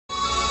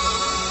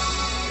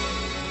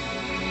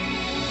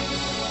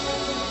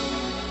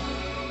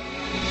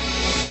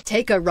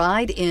Take a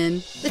ride in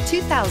the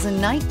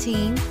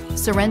 2019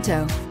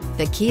 Sorento.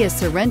 The Kia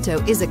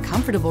Sorento is a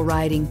comfortable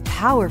riding,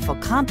 powerful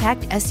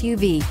compact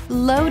SUV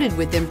loaded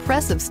with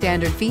impressive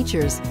standard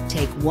features.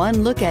 Take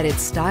one look at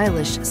its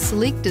stylish,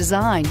 sleek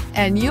design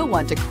and you'll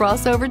want to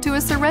cross over to a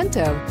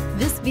Sorento.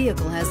 This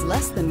vehicle has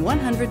less than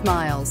 100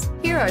 miles.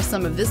 Here are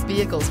some of this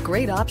vehicle's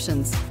great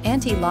options: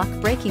 anti-lock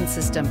braking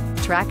system,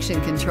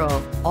 traction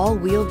control,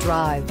 all-wheel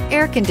drive,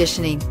 air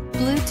conditioning,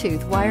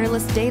 Bluetooth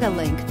wireless data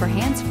link for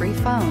hands-free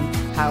phone,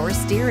 power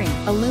steering,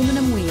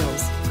 aluminum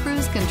wheels,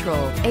 cruise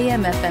control,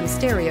 AM/FM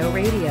stereo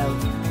radio,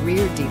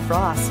 rear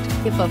defrost.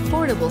 If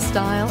affordable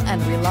style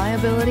and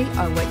reliability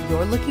are what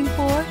you're looking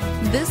for,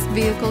 this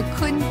vehicle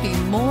couldn't be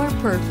more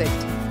perfect.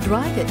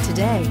 Drive it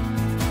today.